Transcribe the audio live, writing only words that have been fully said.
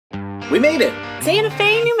We made it! Santa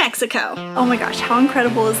Fe, New Mexico. Oh my gosh, how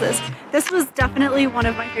incredible is this? This was definitely one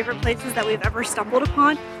of my favorite places that we've ever stumbled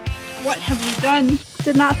upon. What have we done?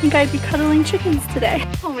 Did not think I'd be cuddling chickens today.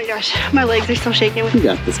 Oh my gosh, my legs are still shaking. You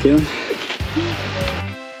got this, Caitlin.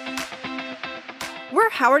 We're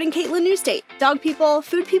Howard and Caitlin Newstate, dog people,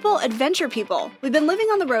 food people, adventure people. We've been living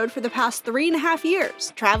on the road for the past 3.5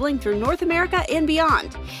 years, traveling through North America and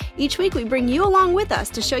beyond. Each week we bring you along with us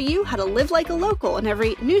to show you how to live like a local in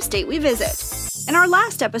every new state we visit. In our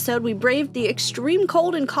last episode, we braved the extreme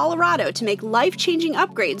cold in Colorado to make life-changing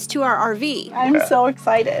upgrades to our RV. I'm so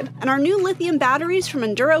excited. And our new lithium batteries from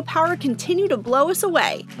Enduro Power continue to blow us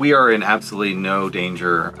away. We are in absolutely no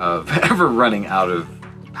danger of ever running out of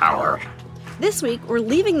power. This week, we're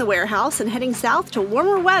leaving the warehouse and heading south to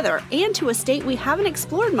warmer weather and to a state we haven't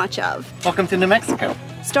explored much of. Welcome to New Mexico.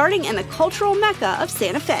 Starting in the cultural mecca of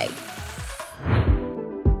Santa Fe.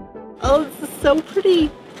 Oh, this is so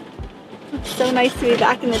pretty. It's so nice to be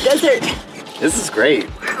back in the desert. This is great.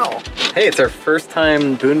 Wow. Hey, it's our first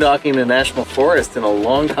time boondocking a national forest in a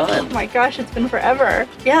long time. Oh my gosh, it's been forever.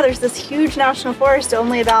 Yeah, there's this huge national forest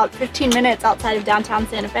only about 15 minutes outside of downtown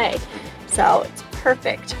Santa Fe. So it's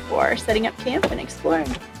perfect for setting up camp and exploring.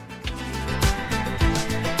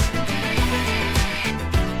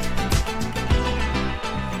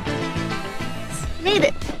 Made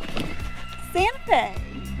it! Santa Fe!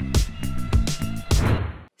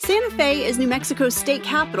 Santa Fe is New Mexico's state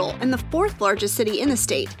capital and the 4th largest city in the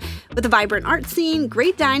state. With a vibrant art scene,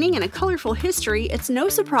 great dining, and a colorful history, it's no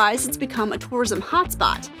surprise it's become a tourism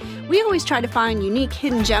hotspot. We always try to find unique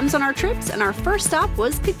hidden gems on our trips, and our first stop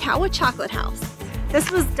was Kakawa Chocolate House. This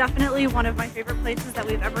was definitely one of my favorite places that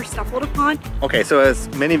we've ever stumbled upon. Okay, so as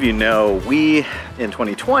many of you know, we in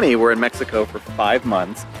 2020 were in Mexico for 5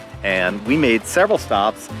 months, and we made several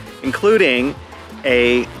stops, including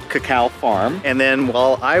a cacao farm. And then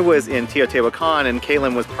while I was in Teotihuacan and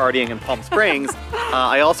Caitlin was partying in Palm Springs,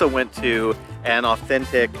 I also went to an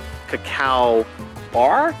authentic cacao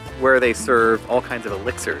bar where they served all kinds of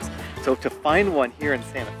elixirs. So to find one here in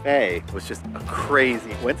Santa Fe was just a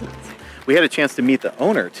crazy coincidence. We had a chance to meet the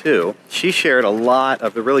owner too. She shared a lot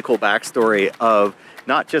of the really cool backstory of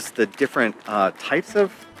not just the different types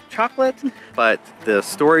of chocolate, but the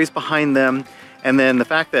stories behind them, and then the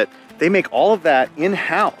fact that they make all of that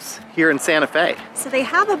in-house here in Santa Fe. So they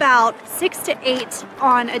have about 6 to 8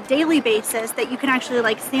 on a daily basis that you can actually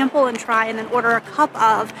like sample and try and then order a cup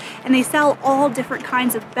of. And they sell all different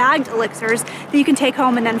kinds of bagged elixirs that you can take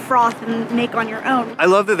home and then froth and make on your own. I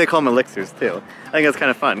love that they call them elixirs too. I think that's kind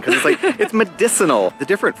of fun because it's like, it's medicinal. The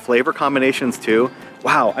different flavor combinations too.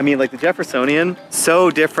 Wow, I mean like the Jeffersonian, so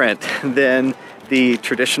different than the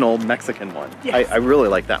traditional Mexican one. Yes. I really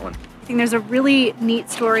like that one. I think there's a really neat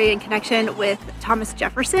story and connection with Thomas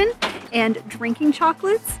Jefferson and drinking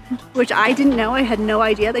chocolates, which I didn't know. I had no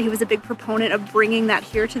idea that he was a big proponent of bringing that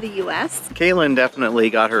here to the US. Caitlin definitely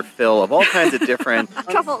got her fill of all kinds of different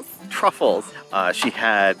truffles. She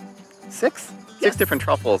had six different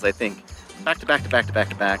truffles, I think, back to back to back to back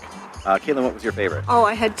to back. Caitlin, what was your favorite? Oh,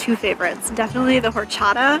 I had 2 favorites. Definitely the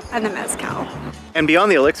horchata and the mezcal. And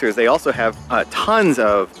beyond the elixirs, they also have tons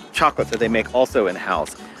of chocolates that they make also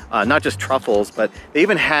in-house. Not just truffles, but they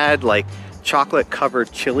even had like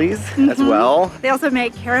chocolate-covered chilies as well. They also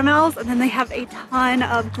make caramels, and then they have a ton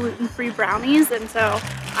of gluten-free brownies, and so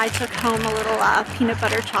I took home a little peanut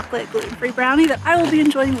butter chocolate gluten-free brownie that I will be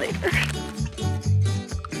enjoying later.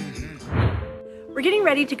 We're getting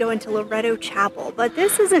ready to go into Loretto Chapel, but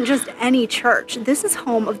this isn't just any church. This is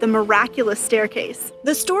home of the Miraculous Staircase.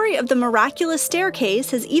 The story of the Miraculous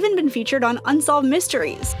Staircase has even been featured on Unsolved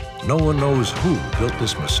Mysteries. No one knows who built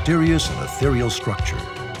this mysterious and ethereal structure.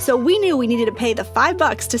 So we knew we needed to pay the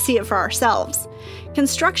 $5 to see it for ourselves.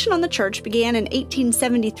 Construction on the church began in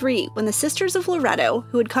 1873 when the Sisters of Loretto,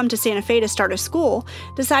 who had come to Santa Fe to start a school,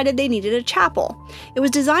 decided they needed a chapel. It was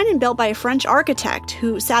designed and built by a French architect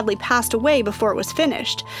who sadly passed away before it was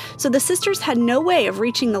finished, so the sisters had no way of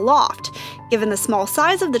reaching the loft. Given the small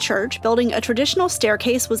size of the church, building a traditional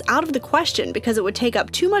staircase was out of the question because it would take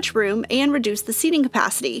up too much room and reduce the seating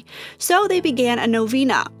capacity. So they began a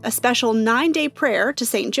novena, a special 9-day prayer to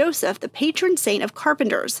Saint Joseph, the patron saint of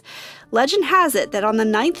carpenters. Legend has it that on the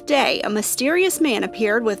 9th day, a mysterious man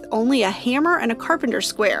appeared with only a hammer and a carpenter's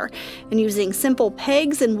square, and using simple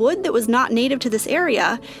pegs and wood that was not native to this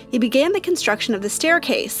area, he began the construction of the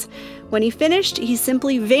staircase. When he finished, he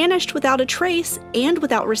simply vanished without a trace and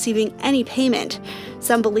without receiving any payment.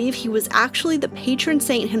 Some believe he was actually the patron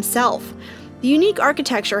saint himself. The unique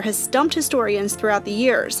architecture has stumped historians throughout the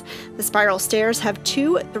years. The spiral stairs have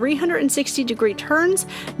two 360-degree turns,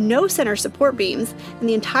 no center support beams, and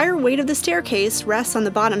the entire weight of the staircase rests on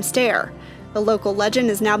the bottom stair. The local legend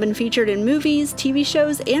has now been featured in movies, TV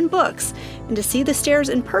shows, and books, and to see the stairs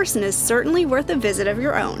in person is certainly worth a visit of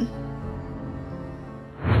your own.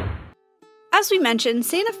 As we mentioned,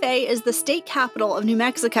 Santa Fe is the state capital of New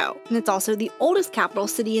Mexico, and it's also the oldest capital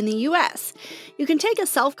city in the U.S. You can take a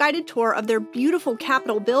self-guided tour of their beautiful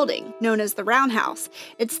Capitol building, known as the Roundhouse.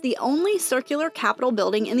 It's the only circular Capitol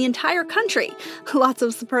building in the entire country. Lots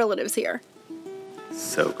of superlatives here.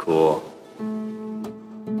 So cool.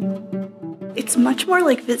 It's much more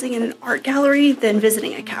like visiting an art gallery than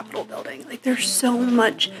visiting a Capitol building. Like, there's so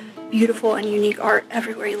much beautiful and unique art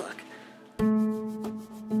everywhere you look.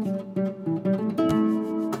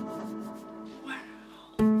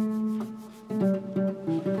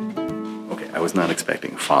 I was not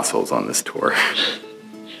expecting fossils on this tour.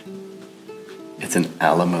 It's an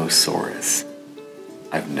Alamosaurus.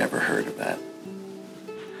 I've never heard of that.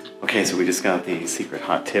 Okay, so we just got the secret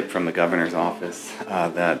hot tip from the governor's office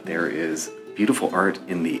that there is beautiful art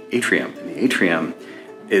in the atrium. And the atrium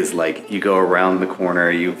is like you go around the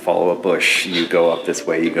corner, you follow a bush, you go up this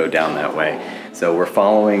way, you go down that way. So we're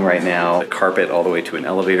following right now the carpet all the way to an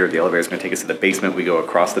elevator. The elevator is going to take us to the basement. We go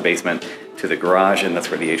across the basement to the garage, and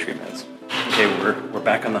that's where the atrium is. Okay, we're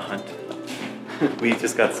back on the hunt. We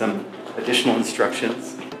just got some additional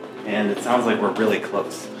instructions, and it sounds like we're really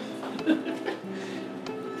close.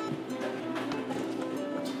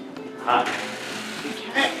 Hot.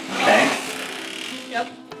 Okay.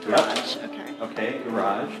 Yep. Garage. Okay. Okay,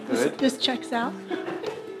 garage. Good. This checks out.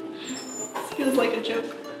 This feels like a joke.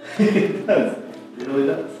 It does. It really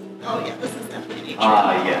does. Oh yeah, this is definitely an atrium.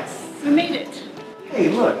 Ah, yes. We made it. Hey,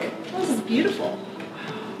 look. This is beautiful.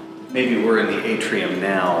 Maybe we're in the atrium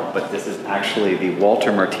now, but this is actually the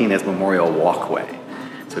Walter Martinez Memorial Walkway.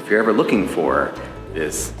 So if you're ever looking for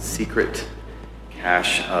this secret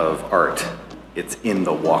cache of art, it's in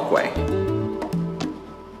the walkway.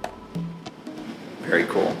 Very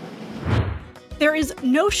cool. There is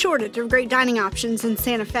no shortage of great dining options in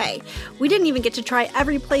Santa Fe. We didn't even get to try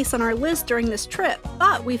every place on our list during this trip,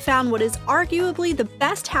 but we found what is arguably the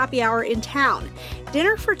best happy hour in town.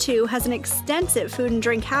 Dinner for Two has an extensive food and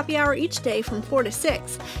drink happy hour each day from 4 to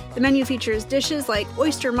 6. The menu features dishes like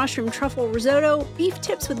oyster mushroom truffle risotto, beef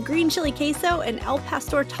tips with green chili queso, and El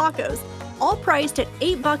Pastor tacos, all priced at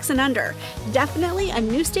 $8 and under. Definitely a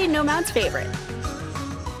Newstate Nomads favorite.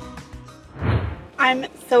 I'm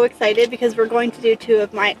so excited because we're going to do two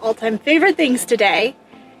of my all-time favorite things today.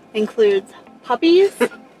 Includes puppies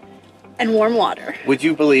and warm water. Would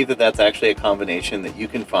you believe that that's actually a combination that you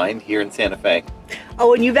can find here in Santa Fe?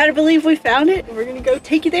 Oh, and you better believe we found it, and we're gonna go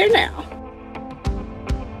take you there now.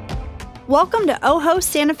 Welcome to Ojo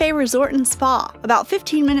Santa Fe Resort and Spa. About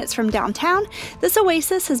 15 minutes from downtown, this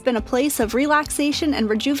oasis has been a place of relaxation and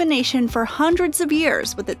rejuvenation for hundreds of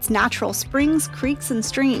years with its natural springs, creeks, and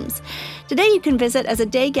streams. Today you can visit as a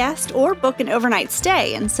day guest or book an overnight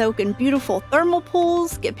stay and soak in beautiful thermal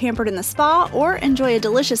pools, get pampered in the spa, or enjoy a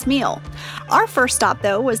delicious meal. Our first stop,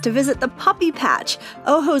 though, was to visit the Puppy Patch,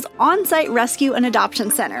 Ojo's on-site rescue and adoption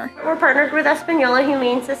center. We're partnered with Espanola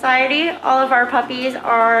Humane Society. All of our puppies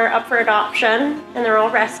are up for adoption, and they're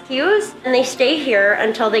all rescues, and they stay here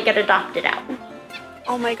until they get adopted out.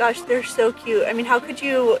 Oh my gosh, they're so cute. I mean, how could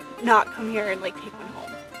you not come here and like take one home?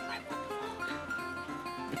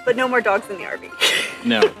 But no more dogs in the RV.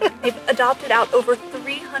 No. They've adopted out over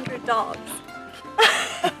 300 dogs.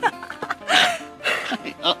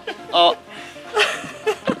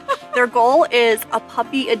 Their goal is a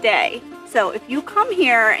puppy a day. So if you come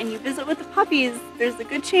here and you visit with the puppies, there's a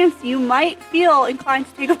good chance you might feel inclined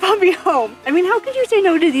to take a puppy home. I mean, how could you say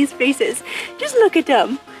no to these faces? Just look at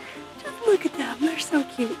them. Just look at them. They're so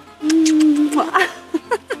cute.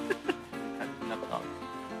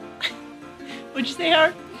 What'd you say,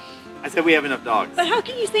 Howard? I said we have enough dogs. But how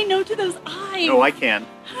can you say no to those eyes? No, I can.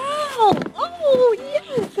 How? Oh,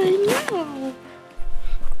 yes, I know.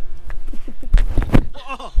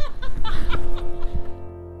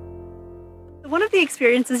 One of the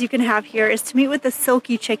experiences you can have here is to meet with the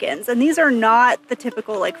silky chickens, and these are not the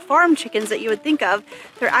typical like farm chickens that you would think of.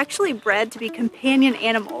 They're actually bred to be companion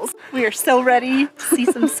animals. We are so ready to see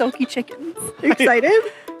some silky chickens. Are you excited?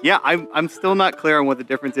 Yeah, I'm still not clear on what the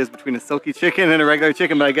difference is between a silky chicken and a regular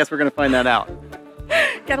chicken, but I guess we're gonna find that out.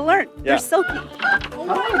 Gotta learn. Yeah. They're silky. Oh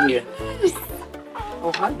my goodness.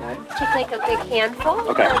 Oh, hi guys. Take like a big handful,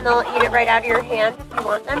 Okay. and they'll eat it right out of your hand if you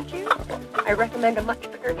want them to. I recommend a much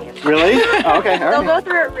bigger handful. Really? Oh, okay, all They'll right. go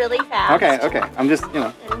through it really fast. Okay. I'm just,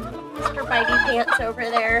 And Mr. Spidey Pants over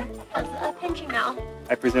there has a pinchy mouth.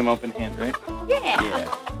 I presume open hand, right? Yeah.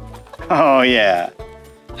 Oh yeah.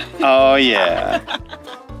 Oh yeah.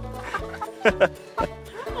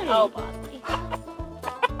 Oh, Bossy.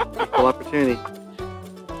 Equal opportunity.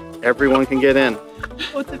 Everyone can get in.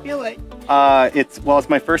 What's it feel like? It's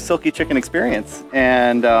my first silky chicken experience,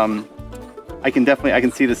 and I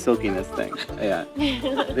can see the silkiness thing. Yeah.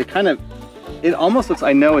 It almost looks,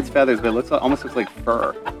 I know it's feathers, but it almost looks like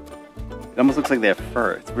fur. It almost looks like they have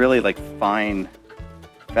fur. It's really like fine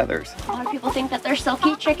feathers. A lot of people think that they're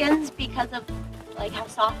silky chickens because of like how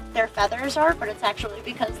soft their feathers are, but it's actually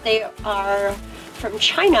because they are from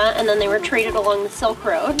China and then they were traded along the Silk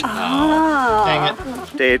Road. Oh. Dang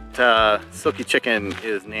it. Silky chicken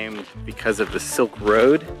is named because of the Silk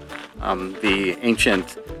Road, the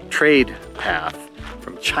ancient trade path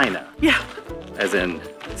from China. Yeah. As in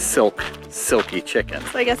silky chicken.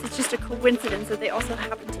 So I guess it's just a coincidence that they also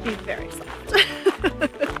happen to be very soft.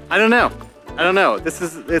 I don't know. It's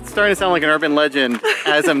starting to sound like an urban legend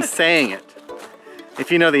as I'm saying it.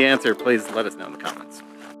 If you know the answer, please let us know in the comments.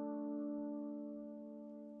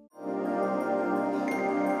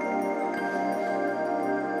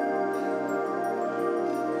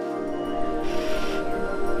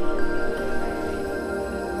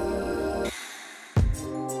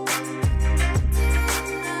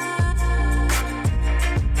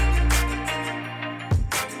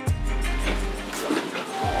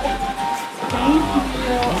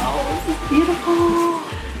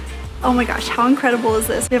 Oh my gosh, how incredible is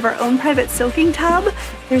this? We have our own private soaking tub.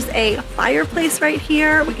 There's a fireplace right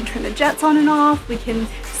here. We can turn the jets on and off. We can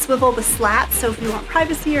swivel the slats, so if you want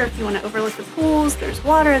privacy or if you want to overlook the pools, there's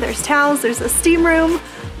water, there's towels, there's a steam room.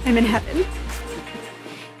 I'm in heaven.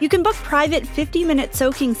 You can book private 50-minute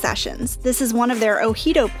soaking sessions. This is one of their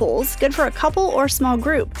Ojito pools, good for a couple or small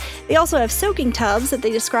group. They also have soaking tubs that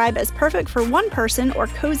they describe as perfect for one person or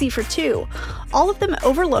cozy for two. All of them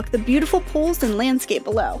overlook the beautiful pools and landscape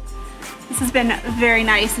below. This has been very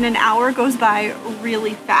nice, and an hour goes by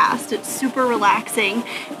really fast. It's super relaxing,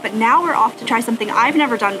 but now we're off to try something I've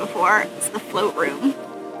never done before. It's the float room.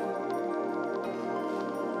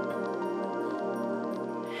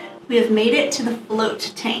 We have made it to the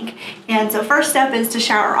float tank. And so first step is to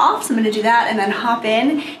shower off. So I'm gonna do that and then hop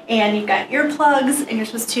in, and you've got earplugs and you're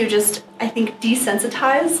supposed to just, I think,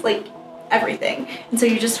 desensitize like everything. And so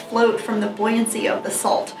you just float from the buoyancy of the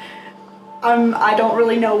salt. I don't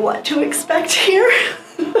really know what to expect here.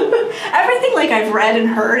 Everything like I've read and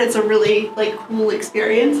heard, it's a really like cool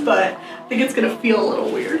experience, but I think it's gonna feel a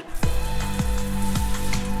little weird.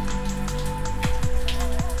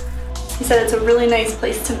 He said it's a really nice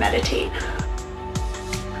place to meditate.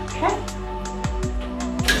 Okay.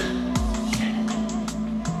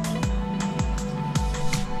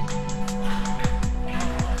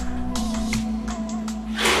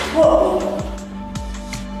 Whoa.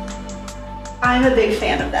 I'm a big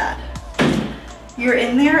fan of that. You're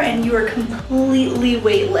in there and you are completely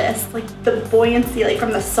weightless. Like the buoyancy, like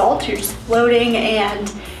from the salt, you're just floating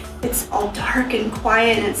and it's all dark and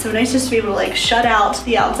quiet, and it's so nice just to be able to like shut out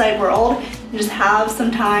the outside world and just have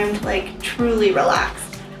some time to like truly relax.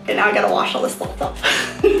 Okay, now I gotta wash all this salt off.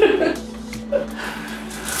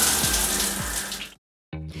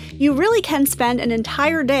 You really can spend an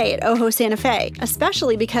entire day at Ojo Santa Fe,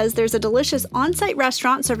 especially because there's a delicious on-site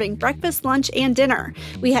restaurant serving breakfast, lunch, and dinner.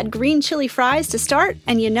 We had green chili fries to start,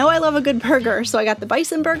 and you know I love a good burger, so I got the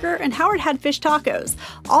bison burger, and Howard had fish tacos.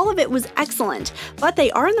 All of it was excellent, but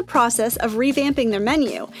they are in the process of revamping their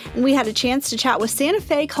menu, and we had a chance to chat with Santa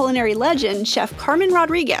Fe culinary legend, Chef Carmen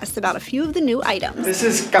Rodriguez, about a few of the new items. This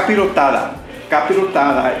is capirotada.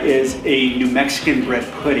 Capirotada is a New Mexican bread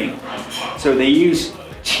pudding. So they use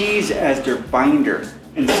cheese as their binder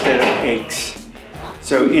instead of eggs.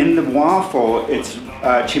 So in the waffle, it's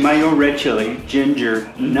chimayo red chili,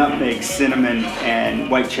 ginger, nutmeg, cinnamon,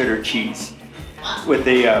 and white cheddar cheese with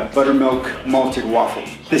a buttermilk malted waffle.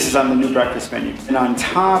 This is on the new breakfast menu. And on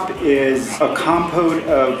top is a compote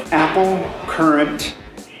of apple, currant,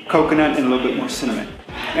 coconut, and a little bit more cinnamon.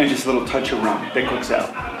 And just a little touch of rum that cooks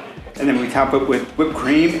out. And then we top it with whipped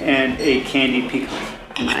cream and a candied pecan.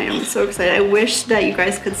 I am so excited. I wish that you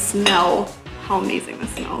guys could smell how amazing this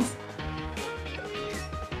smells.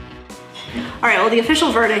 All right, well, the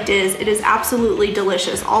official verdict is it is absolutely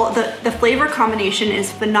delicious. All the flavor combination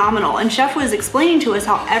is phenomenal. And Chef was explaining to us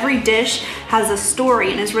how every dish has a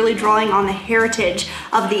story and is really drawing on the heritage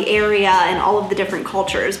of the area and all of the different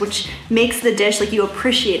cultures, which makes the dish like you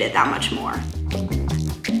appreciate it that much more.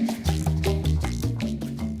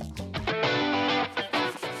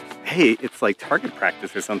 Hey, it's like target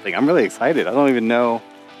practice or something. I'm really excited. I don't even know.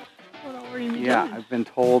 What all were you doing? Yeah, I've been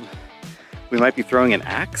told we might be throwing an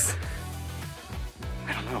axe.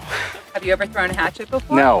 I don't know. Have you ever thrown a hatchet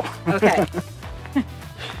before? No. Okay.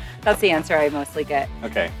 That's the answer I mostly get.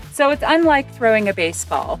 Okay. So it's unlike throwing a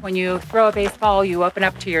baseball. When you throw a baseball, you open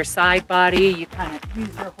up to your side body, you kind of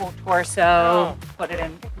use your whole torso, put it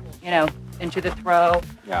in, you know, into the throw.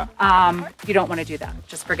 Yeah. You don't want to do that.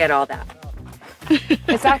 Just forget all that.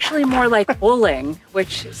 It's actually more like bowling,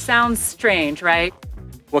 which sounds strange, right?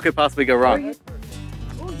 What could possibly go wrong?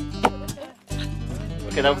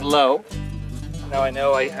 Okay, that was low. Now I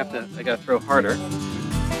know I gotta throw harder.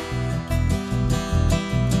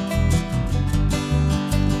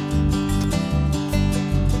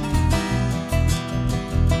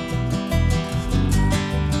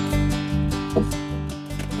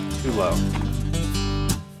 Too low.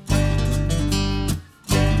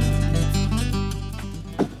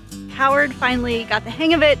 Howard finally got the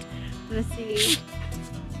hang of it. Let's see.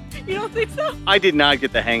 You don't think so? I did not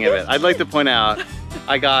get the hang of it. I'd like to point out,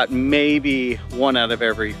 I got maybe 1 out of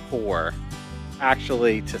every 4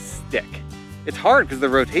 actually to stick. It's hard because the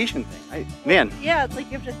rotation thing. Man. Yeah, it's like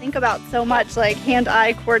you have to think about so much, like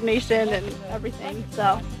hand-eye coordination and everything.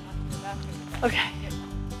 So, okay.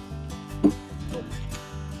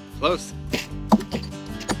 Close.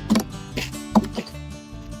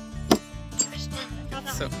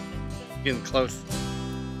 So, getting close.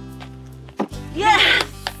 Yes!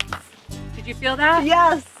 Did you feel that?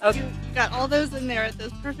 Yes! Okay. You got all those in there at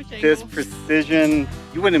those perfect angles. This precision,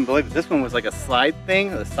 you wouldn't believe it. This one was like a slide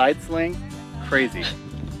thing, a side sling. Crazy.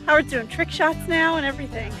 Howard's doing trick shots now and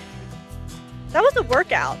everything. That was a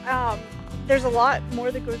workout. There's a lot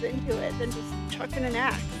more that goes into it than just chucking an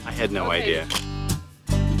axe. I had no idea.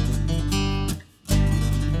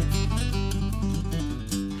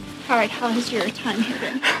 All right, how has your time here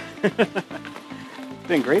been? It's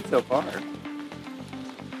been great so far.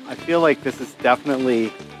 I feel like this is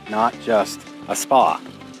definitely not just a spa,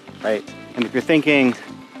 right? And if you're thinking,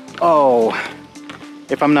 oh,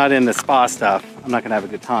 if I'm not in the spa stuff, I'm not gonna have a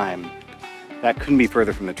good time, that couldn't be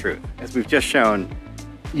further from the truth. As we've just shown,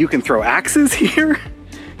 you can throw axes here,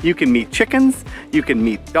 you can meet chickens, you can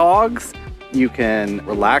meet dogs, you can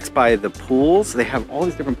relax by the pools. They have all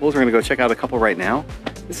these different pools. We're gonna go check out a couple right now.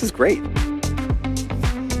 This is great.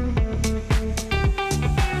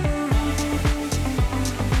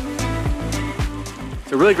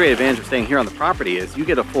 So a really great advantage of staying here on the property is you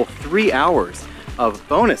get a full 3 hours of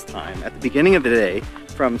bonus time at the beginning of the day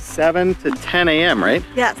from 7 to 10 a.m., right?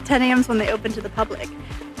 Yeah, it's 10 a.m. is when they open to the public,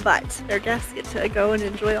 but their guests get to go and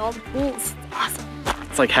enjoy all the pools. It's awesome.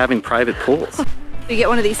 It's like having private pools. You get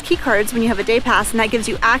one of these key cards when you have a day pass, and that gives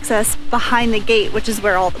you access behind the gate, which is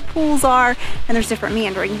where all the pools are, and there's different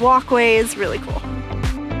meandering walkways. Really cool.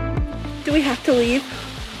 Do we have to leave?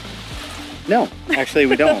 No, actually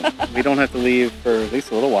we don't. We don't have to leave for at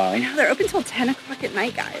least a little while. They're open till 10 o'clock at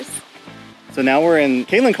night, guys. So now we're in,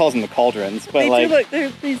 Caitlin calls them the cauldrons, but They like... do look, they're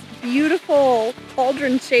these beautiful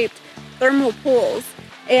cauldron-shaped thermal pools,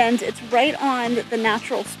 and it's right on the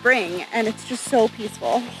natural spring, and it's just so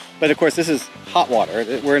peaceful. But of course this is hot water.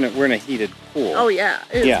 We're in a heated pool. Oh yeah,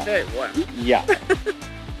 it is Yeah. very warm. Yeah,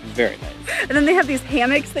 very nice. And then they have these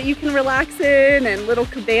hammocks that you can relax in and little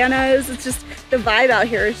cabanas. It's just, the vibe out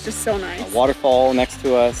here is just so nice. A waterfall next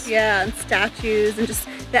to us. Yeah, and statues and just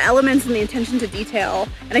the elements and the attention to detail.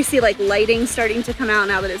 And I see like lighting starting to come out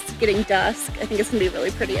now that it's getting dusk. I think it's gonna be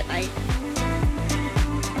really pretty at night.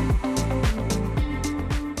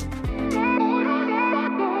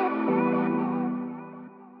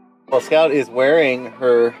 Well, Scout is wearing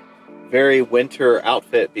her very winter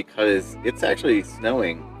outfit because it's actually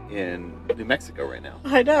snowing in New Mexico right now.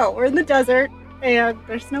 I know, we're in the desert and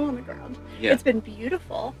there's snow on the ground. Yeah. It's been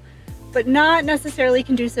beautiful, but not necessarily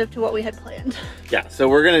conducive to what we had planned. Yeah, so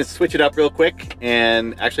we're gonna switch it up real quick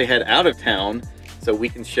and actually head out of town so we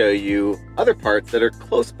can show you other parts that are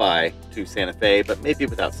close by to Santa Fe, but maybe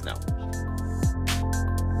without snow.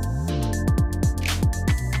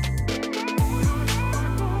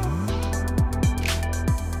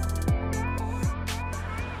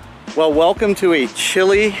 Well, welcome to a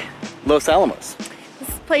chilly Los Alamos.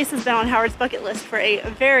 This place has been on Howard's bucket list for a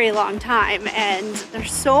very long time, and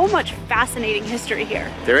there's so much fascinating history here.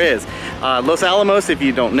 There is. Los Alamos, if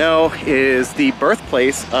you don't know, is the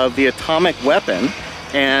birthplace of the atomic weapon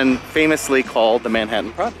and famously called the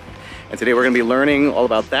Manhattan Project. And today we're going to be learning all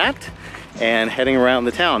about that and heading around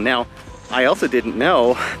the town. Now, I also didn't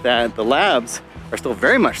know that the labs are still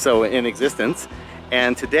very much so in existence.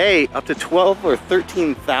 And today, up to 12 or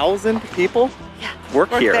 13,000 people work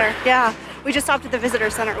here. There. Yeah. We just stopped at the visitor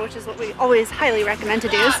center, which is what we always highly recommend to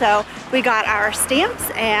do. So we got our stamps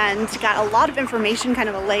and got a lot of information, kind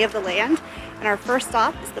of a lay of the land. And our first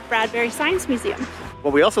stop is the Bradbury Science Museum.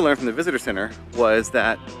 What we also learned from the visitor center was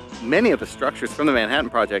that many of the structures from the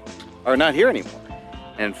Manhattan Project are not here anymore.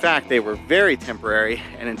 And in fact, they were very temporary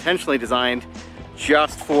and intentionally designed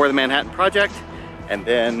just for the Manhattan Project, and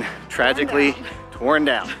then tragically torn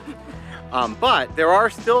down. But there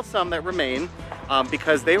are still some that remain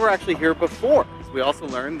because they were actually here before. We also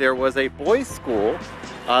learned there was a boys' school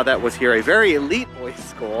that was here, a very elite boys'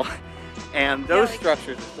 school, and those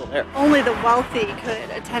structures are still there. Only the wealthy could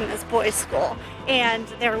attend this boys' school, and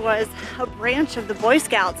there was a branch of the Boy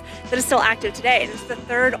Scouts that is still active today, and it's the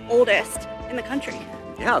 3rd oldest in the country.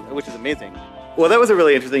 Yeah, which is amazing. Well, that was a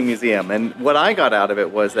really interesting museum, and what I got out of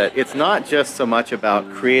it was that it's not just so much about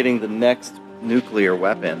creating the next nuclear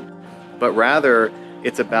weapon, but rather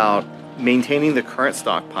it's about maintaining the current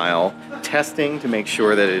stockpile, testing to make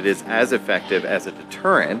sure that it is as effective as a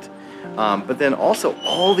deterrent, but then also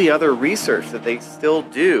all the other research that they still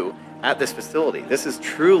do at this facility. This is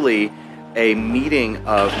truly a meeting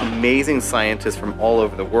of amazing scientists from all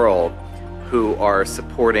over the world who are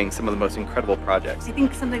supporting some of the most incredible projects. I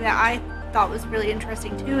think something that I thought was really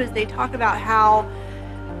interesting too is they talk about how,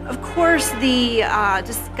 of course, the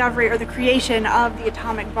discovery or the creation of the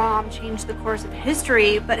atomic bomb changed the course of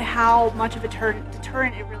history, but how much of a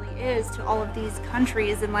deterrent it really is to all of these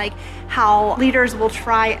countries, and like how leaders will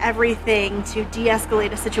try everything to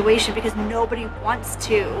de-escalate a situation because nobody wants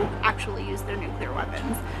to actually use their nuclear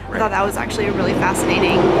weapons. Right. I thought that was actually a really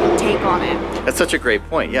fascinating take on it. That's such a great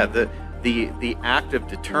point. Yeah, the act of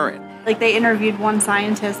deterrent. Like they interviewed one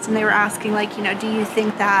scientist and they were asking, like, you know, do you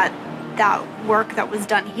think that that work that was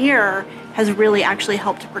done here has really actually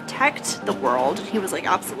helped to protect the world? And he was like,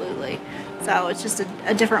 absolutely. So it's just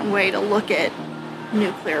a different way to look at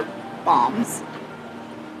nuclear bombs.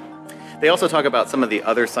 They also talk about some of the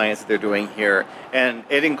other science they're doing here, and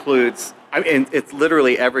it includes, I mean, it's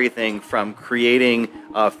literally everything from creating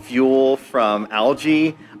fuel from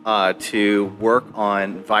algae to work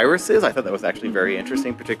on viruses. I thought that was actually very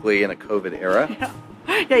interesting, particularly in a COVID era.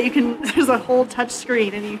 Yeah, you can, there's a whole touch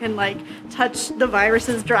screen and you can like touch the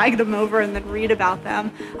viruses, drag them over, and then read about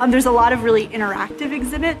them. There's a lot of really interactive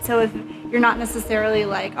exhibits, so if you're not necessarily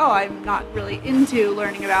like, oh, I'm not really into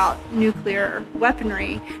learning about nuclear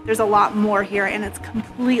weaponry, there's a lot more here and it's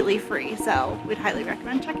completely free, so we'd highly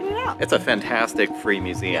recommend checking it out. It's a fantastic free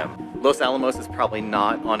museum. Los Alamos is probably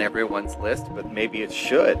not on everyone's list, but maybe it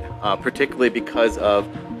should, particularly because of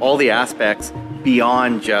all the aspects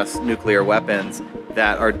beyond just nuclear weapons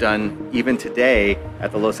that are done even today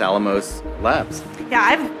at the Los Alamos labs. Yeah,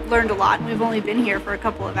 I've learned a lot, and we've only been here for a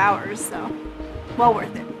couple of hours, so well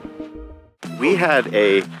worth it. We had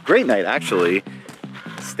a great night, actually,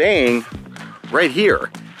 staying right here.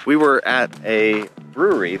 We were at a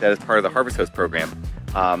brewery that is part of the Harvest Host program.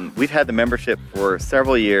 We've had the membership for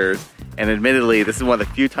several years, and admittedly, this is one of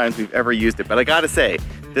the few times we've ever used it, but I gotta say,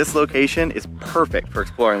 this location is perfect for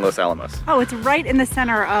exploring Los Alamos. Oh, it's right in the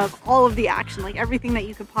center of all of the action, like everything that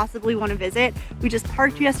you could possibly want to visit. We just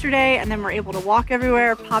parked yesterday and then we're able to walk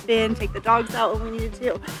everywhere, pop in, take the dogs out when we needed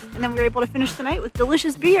to. And then we were able to finish the night with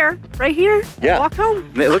delicious beer right here and walk home.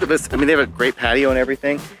 Look at this. I mean, they have a great patio and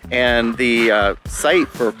everything. And the site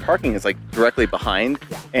for parking is like directly behind.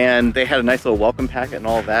 And they had a nice little welcome packet and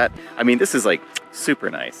all of that. I mean, this is like super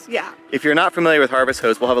nice. Yeah. If you're not familiar with Harvest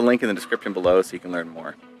Host, we'll have a link in the description below so you can learn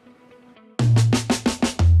more.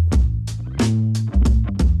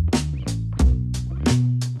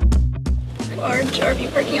 Large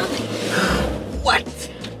RV parking only. What?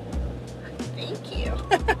 Thank you.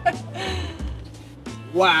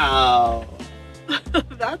 Wow.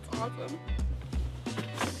 That's awesome.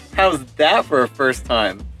 How's that for a first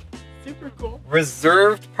time? Super cool.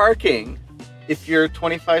 Reserved parking if you're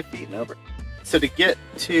 25 feet and over. So to get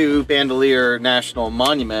to Bandelier National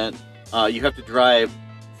Monument, you have to drive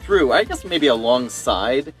through, I guess maybe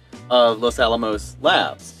alongside of Los Alamos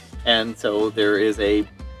Labs. And so there is a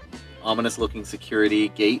ominous looking security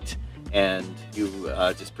gate, and you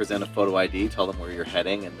just present a photo ID, tell them where you're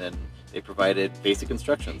heading, and then they provided basic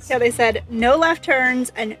instructions. Yeah, they said no left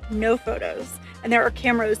turns and no photos. And there are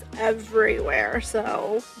cameras everywhere,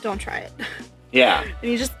 so don't try it. Yeah. And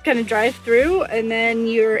you just kind of drive through, and then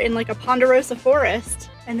you're in like a ponderosa forest,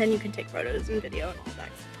 and then you can take photos and video and all that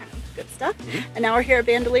kind of good stuff. Mm-hmm. And now we're here at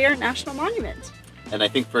Bandelier National Monument. And I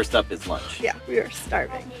think first up is lunch. Yeah, we are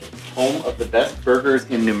starving. Home of the best burgers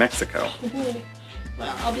in New Mexico.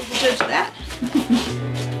 Well, I'll be the judge of that.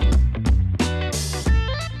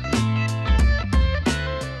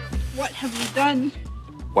 What have you done?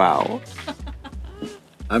 Wow.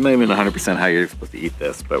 I'm not even 100% how you're supposed to eat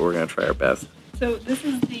this, but we're going to try our best. So this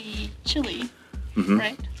is the chili,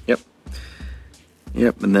 right? Yep.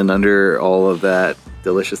 Yep, and then under all of that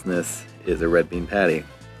deliciousness is a red bean patty.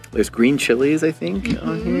 There's green chilies, I think,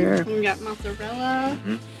 on here. We got mozzarella,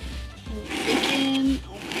 bacon.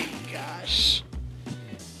 Oh my gosh.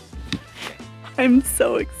 I'm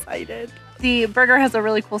so excited. The burger has a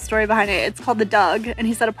really cool story behind it. It's called the Doug, and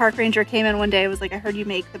he said a park ranger came in one day and was like, I heard you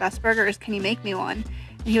make the best burgers. Can you make me one?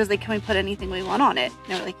 And he was like, can we put anything we want on it?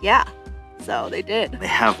 And they were like, yeah. So they did. They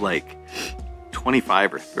have like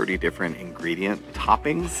 25 or 30 different ingredient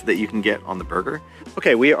toppings that you can get on the burger.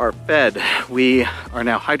 Okay, we are fed. We are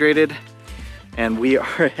now hydrated, and we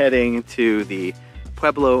are heading to the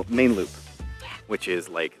Pueblo main loop, which is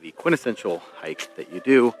like the quintessential hike that you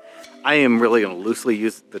do. I am really going to loosely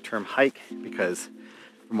use the term hike because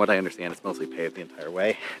from what I understand, it's mostly paved the entire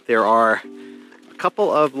way. There are a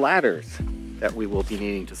couple of ladders that we will be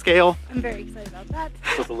needing to scale. I'm very excited about that.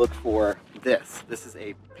 So to look for this. This is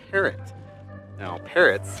a parrot. Now,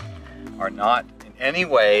 parrots are not in any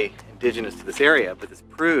way indigenous to this area, but this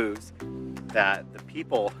proves that the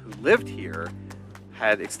people who lived here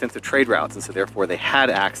had extensive trade routes, and so therefore they had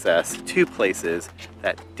access to places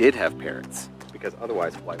that did have parrots, because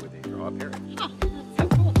otherwise why would they draw a parrot? Oh, that's so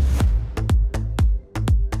cool.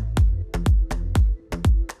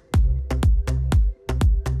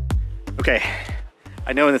 Okay,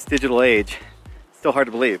 I know in this digital age, it's still hard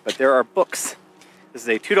to believe, but there are books. This is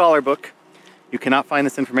a $2 book. You cannot find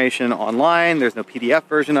this information online. There's no PDF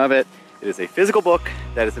version of it. It is a physical book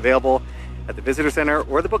that is available at the visitor center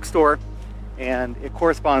or the bookstore, and it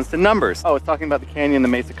corresponds to numbers. Oh, it's talking about the canyon, the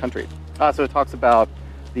Mesa country. So it talks about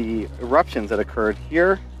the eruptions that occurred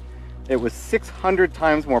here. It was 600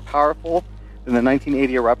 times more powerful than the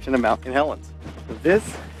 1980 eruption of Mount St. Helens. So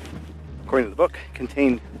this, according to the book,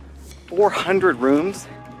 contained 400 rooms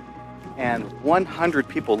and 100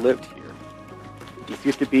 people lived here. This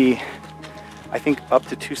used to be, I think, up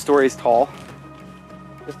to 2 stories tall.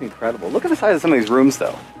 Just incredible. Look at the size of some of these rooms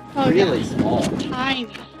though. Oh, really yeah. small. Tiny.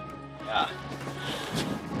 Yeah.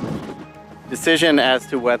 Decision as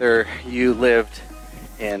to whether you lived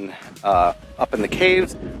in up in the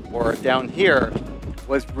caves or down here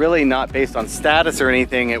was really not based on status or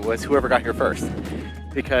anything. It was whoever got here first,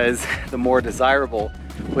 because the more desirable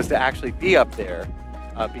was to actually be up there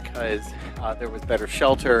because there was better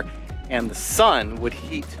shelter and the sun would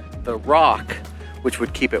heat the rock, which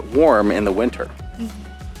would keep it warm in the winter.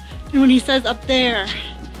 And when he says up there,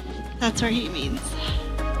 that's where he means.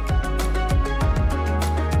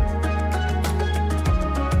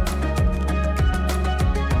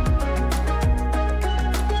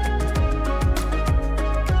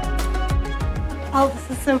 Oh,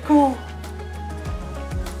 this is so cool.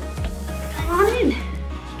 Come on in.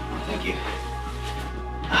 Thank you.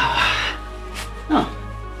 Oh.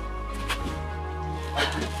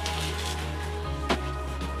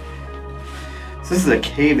 So this is a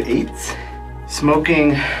cave 8.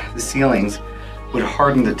 Smoking the ceilings would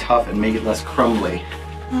harden the tuff and make it less crumbly.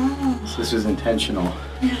 Oh. So this was intentional.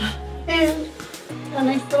 Yeah. And a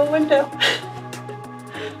nice little window.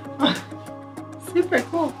 Super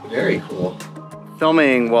cool. Very cool.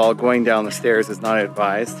 Filming while going down the stairs is not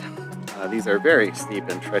advised. These are very steep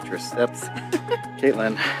and treacherous steps.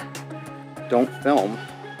 Caitlin, don't film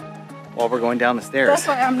while we're going down the stairs. That's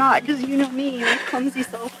why I'm not, because you know me, my clumsy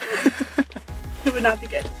self. It would not be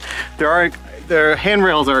good. Their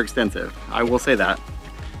handrails are extensive. I will say that.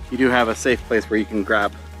 You do have a safe place where you can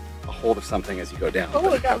grab a hold of something as you go down.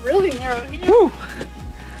 Oh, it got really narrow here. Woo!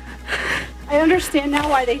 I understand now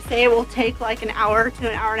why they say it will take like an hour to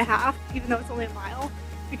an hour and a half, even though it's only a mile,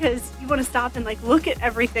 because you want to stop and like look at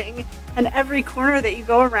everything, and every corner that you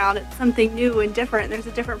go around, it's something new and different. There's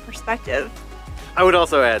a different perspective. I would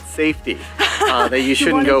also add safety, that you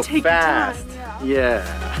shouldn't go fast. Yeah.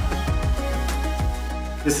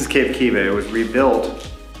 This is Cave Kiva. It was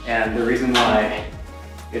rebuilt, and the reason why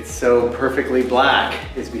it's so perfectly black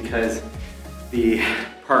is because the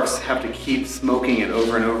parks have to keep smoking it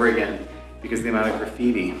over and over again because of the amount of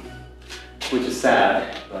graffiti, which is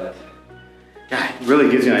sad, but yeah, it really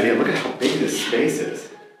gives you an idea. Look at how big this space is.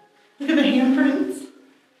 Look at the handprints.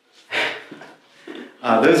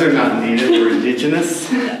 Those are not native, they're indigenous.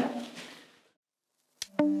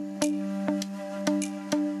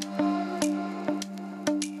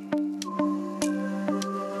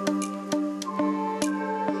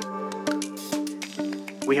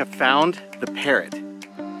 We have found the parrot.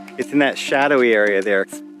 It's in that shadowy area there.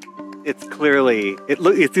 It's clearly,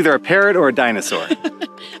 it's either a parrot or a dinosaur.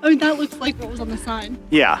 I mean, that looks like what was on the sign.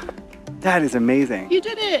 Yeah, that is amazing. You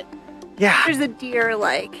did it. Yeah. There's a deer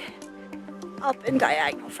like up and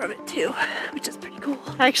diagonal from it too, which is pretty cool.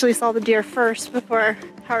 I actually saw the deer first before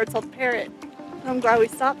Howard saw the parrot. I'm glad we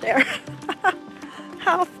stopped there.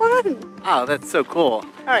 How fun. Oh, that's so cool.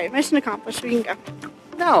 All right, mission accomplished. We can go.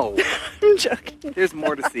 No, I'm joking. there's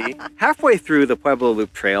more to see. Halfway through the Pueblo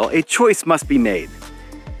Loop Trail, a choice must be made.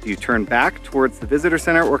 Do you turn back towards the visitor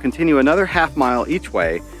center or continue another half-mile each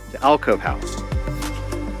way to Alcove House?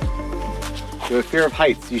 If you have fear of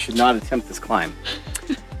heights, you should not attempt this climb.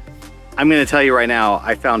 I'm gonna tell you right now,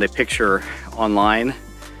 I found a picture online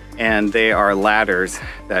and they are ladders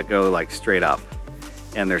that go like straight up.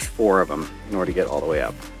 And there's 4 of them in order to get all the way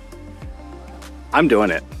up. I'm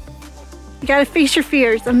doing it. You gotta face your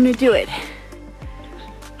fears. I'm gonna do it.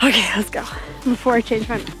 Okay, let's go. Before I change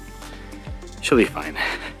my mind. She'll be fine.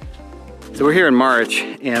 So we're here in March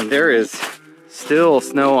and there is still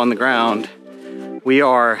snow on the ground. We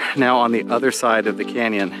are now on the other side of the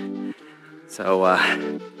canyon. So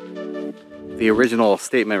the original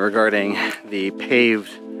statement regarding the paved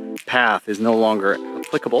path is no longer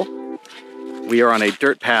applicable. We are on a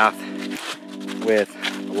dirt path with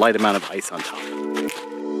a light amount of ice on top.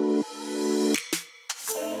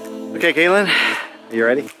 Okay, Caitlin, are you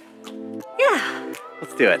ready? Yeah.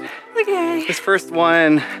 Let's do it. Okay. This first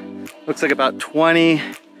one looks like about 20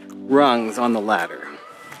 rungs on the ladder.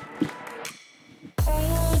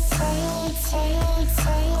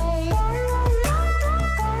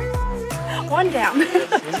 One down.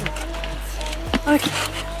 Okay.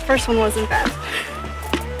 First one wasn't bad.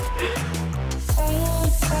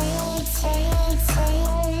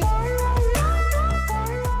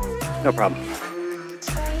 No problem.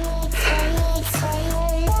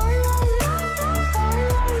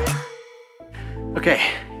 Okay,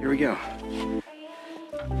 here we go.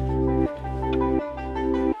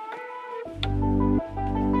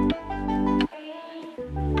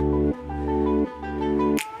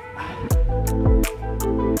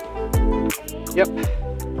 Yep.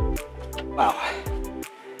 Wow.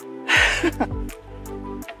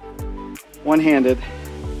 One-handed.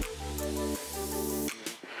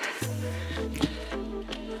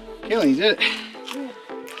 Caitlin, you did it.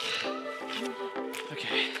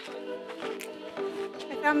 Okay.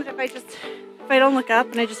 I found that if I don't look up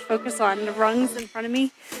and I just focus on the rungs in front of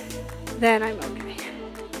me, then I'm okay.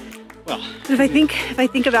 Well, But if I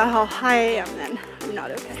think about how high I am, then I'm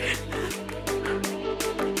not okay.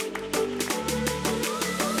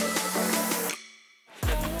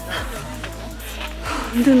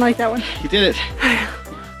 I didn't like that one. you did it.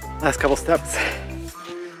 Last couple steps.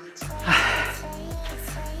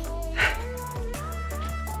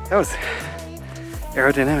 That was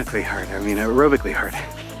aerodynamically hard. I mean, aerobically hard.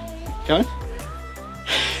 Coming?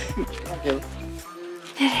 Okay.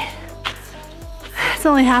 It's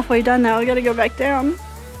only halfway done now. I gotta go back down.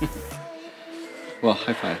 Well,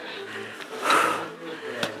 high five.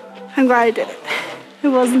 I'm glad I did it. It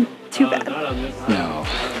wasn't too bad. No,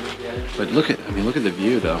 but look at the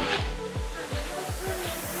view though.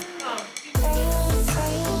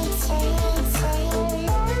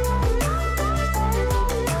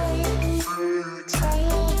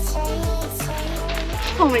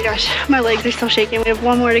 Oh my gosh, my legs are still shaking. We have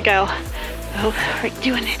one more to go. Oh, we're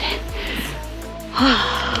doing it.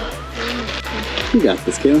 You got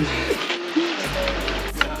this, Caitlin.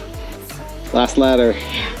 Last ladder.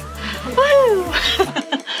 Woo!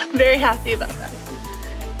 Very happy about that.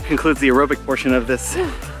 Concludes the aerobic portion of this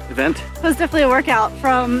event. It was definitely a workout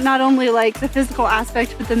from not only like the physical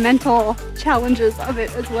aspect, but the mental challenges of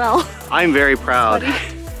it as well. I'm very proud.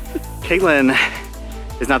 Caitlin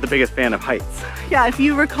is not the biggest fan of heights. Yeah, if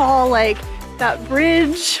you recall like that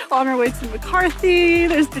bridge on our way to McCarthy,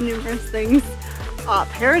 there's been numerous things.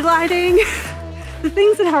 Paragliding, the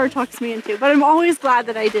things that Howard talks me into, but I'm always glad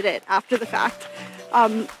that I did it after the fact.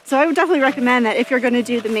 So I would definitely recommend that if you're going to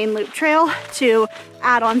do the main loop trail to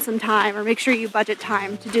add on some time or make sure you budget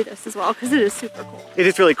time to do this as well, because it is super cool. It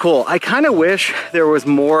is really cool. I kind of wish there was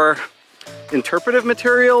more interpretive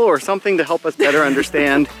material or something to help us better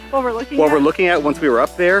understand what we're looking at once we were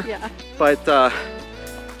up there. Yeah. But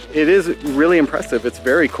it is really impressive. It's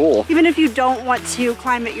very cool. Even if you don't want to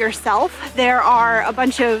climb it yourself, there are a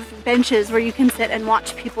bunch of benches where you can sit and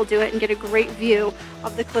watch people do it and get a great view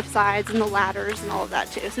of the cliff sides and the ladders and all of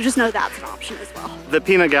that too. So just know that's an option as well. The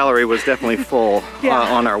peanut gallery was definitely full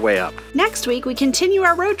on our way up. Next week, we continue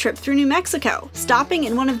our road trip through New Mexico, stopping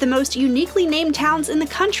in one of the most uniquely named towns in the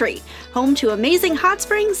country, home to amazing hot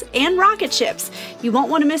springs and rocket ships. You won't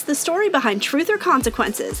want to miss the story behind Truth or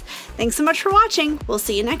Consequences. Thanks so much for watching. We'll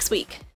see you next week.